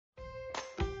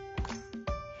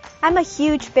I'm a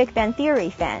huge Big Bang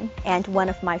Theory fan, and one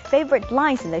of my favorite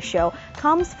lines in the show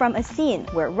comes from a scene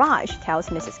where Raj tells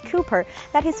Mrs. Cooper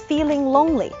that he's feeling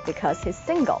lonely because he's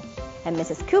single. And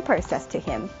Mrs. Cooper says to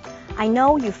him, "I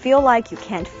know you feel like you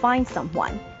can't find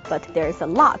someone, but there's a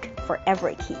lock for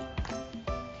every key."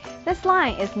 This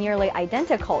line is nearly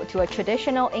identical to a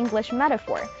traditional English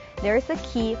metaphor. There is a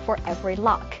key for every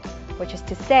lock, which is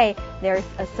to say, there's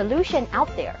a solution out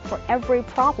there for every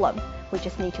problem. We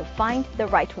just need to find the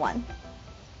right one.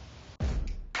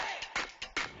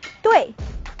 对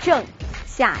症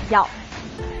下药.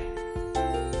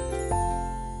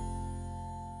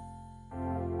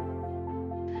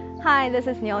 Hi, this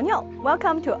is Niu Niu.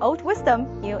 Welcome to Old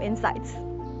Wisdom, New Insights.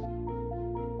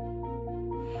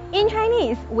 In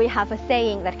Chinese, we have a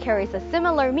saying that carries a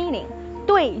similar meaning,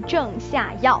 对症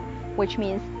下药, which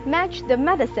means match the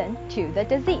medicine to the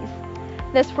disease.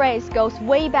 This phrase goes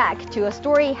way back to a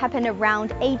story happened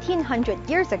around 1800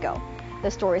 years ago. The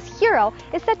story's hero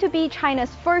is said to be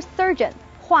China's first surgeon,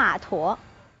 Hua Tuo.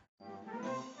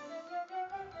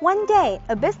 One day,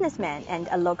 a businessman and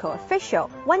a local official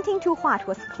went into Hua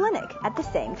Tuo's clinic at the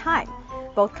same time,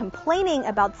 both complaining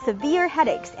about severe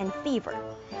headaches and fever.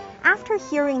 After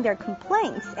hearing their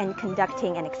complaints and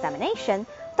conducting an examination,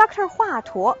 Dr. Hua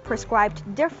Tuo prescribed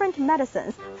different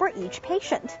medicines for each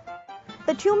patient.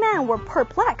 The two men were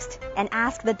perplexed and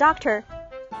asked the doctor,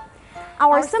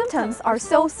 "Our symptoms are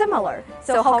so similar,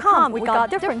 so how come we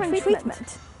got different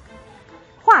treatment?"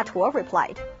 Hua Tuo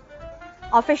replied,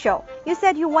 "Official, you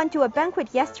said you went to a banquet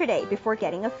yesterday before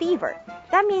getting a fever.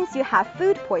 That means you have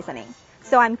food poisoning.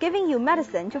 So I'm giving you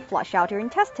medicine to flush out your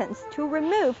intestines to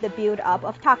remove the build-up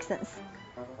of toxins.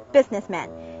 Businessman,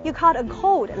 you caught a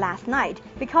cold last night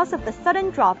because of the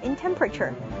sudden drop in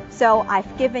temperature, so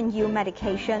I've given you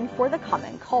medication for the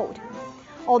common cold.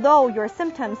 Although your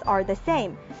symptoms are the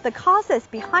same, the causes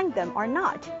behind them are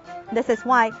not. This is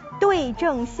why 对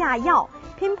症下药,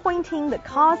 pinpointing the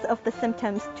cause of the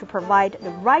symptoms to provide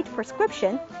the right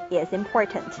prescription, is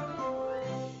important."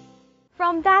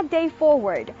 From that day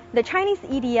forward, the Chinese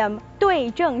idiom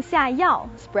对症下药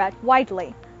spread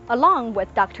widely, along with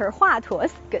Dr. Hua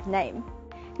Tuo's good name.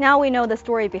 Now we know the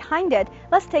story behind it,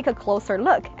 let's take a closer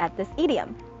look at this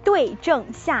idiom, 对症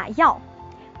下药.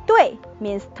 对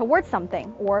means towards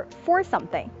something or for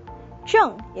something.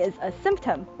 症 is a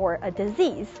symptom or a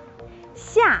disease.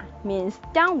 下 means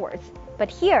downwards,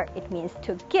 but here it means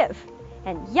to give,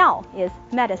 and 药 is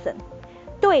medicine.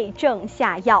 对症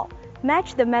下药,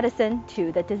 match the medicine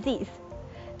to the disease.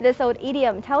 This old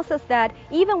idiom tells us that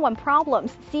even when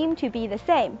problems seem to be the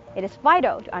same, it is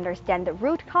vital to understand the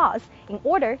root cause in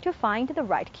order to find the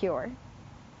right cure.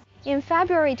 In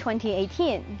February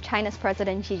 2018, China's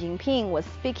President Xi Jinping was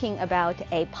speaking about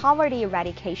a poverty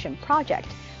eradication project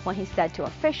when he said to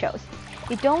officials,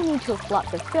 "You don't need to flood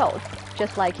the field,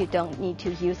 just like you don't need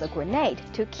to use a grenade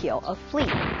to kill a flea.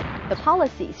 The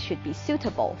policies should be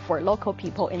suitable for local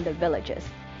people in the villages.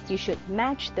 You should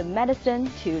match the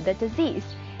medicine to the disease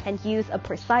and use a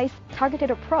precise, targeted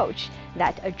approach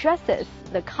that addresses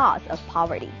the cause of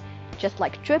poverty, just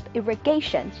like drip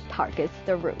irrigation targets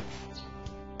the roots."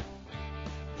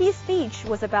 His speech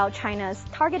was about China's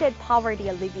targeted poverty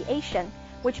alleviation,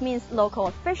 which means local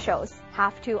officials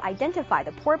have to identify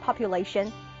the poor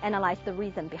population, analyze the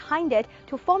reason behind it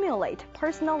to formulate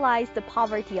personalized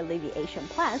poverty alleviation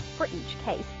plans for each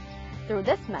case. Through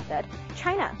this method,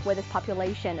 China, with its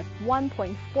population of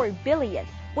 1.4 billion,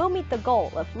 will meet the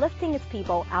goal of lifting its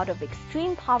people out of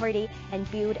extreme poverty and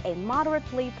build a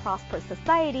moderately prosperous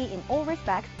society in all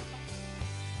respects.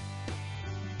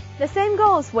 The same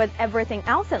goes with everything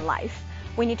else in life.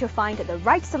 We need to find the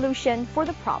right solution for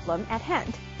the problem at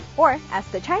hand. Or, as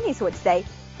the Chinese would say,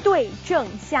 对症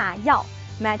下药,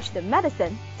 match the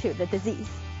medicine to the disease.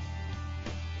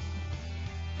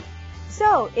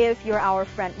 So, if you're our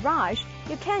friend Raj,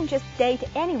 you can't just date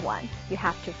anyone. You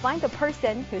have to find the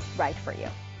person who's right for you.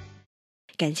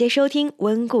 感谢收听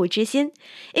温故知新.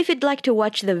 If you'd like to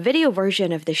watch the video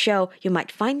version of the show, you might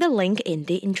find the link in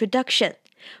the introduction.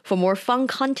 For more fun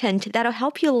content that'll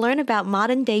help you learn about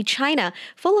modern-day China,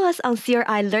 follow us on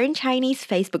CRI Learn Chinese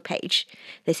Facebook page.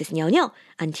 This is Niu Niu.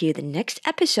 Until the next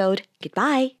episode,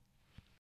 goodbye.